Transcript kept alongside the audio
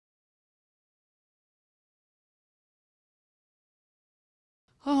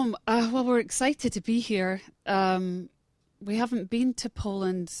Well, we're excited to be here. We haven't been to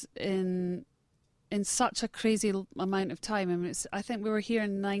Poland in such a crazy amount of time. I mean, I think we were here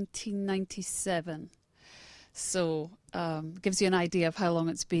in 1997, so gives you an idea of how long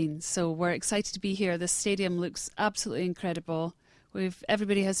it's been. So we're excited to be here. The stadium looks absolutely incredible.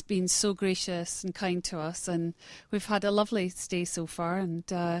 Everybody has been so gracious and kind to us, and we've had a lovely stay so far. And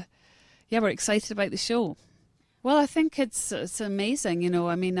yeah, we're excited about the show. Well, I think it's amazing.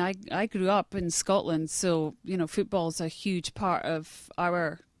 I mean, I grew up in Scotland, so football's a huge part of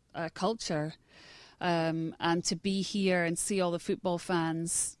our culture. And to be here and see all the football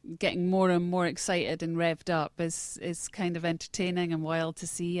fans getting more and more excited and revved up is kind of entertaining and wild to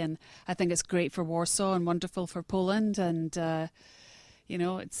see. And I think it's great for Warsaw and wonderful for Poland. And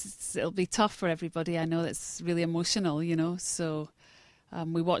it'll be tough for everybody. I know it's really emotional. So.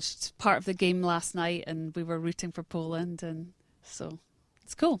 We watched part of the game last night and we were rooting for Poland, and so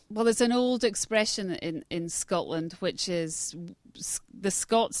it's cool. Well, there's an old expression in Scotland, which is the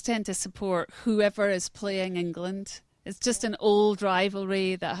Scots tend to support whoever is playing England. It's just an old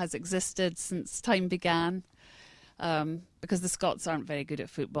rivalry that has existed since time began, because the Scots aren't very good at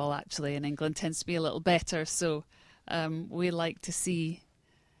football, actually, and England tends to be a little better. So we like to see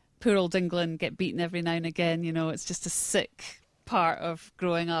poor old England get beaten every now and again. It's just a sick part of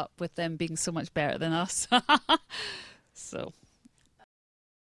growing up with them being so much better than us. So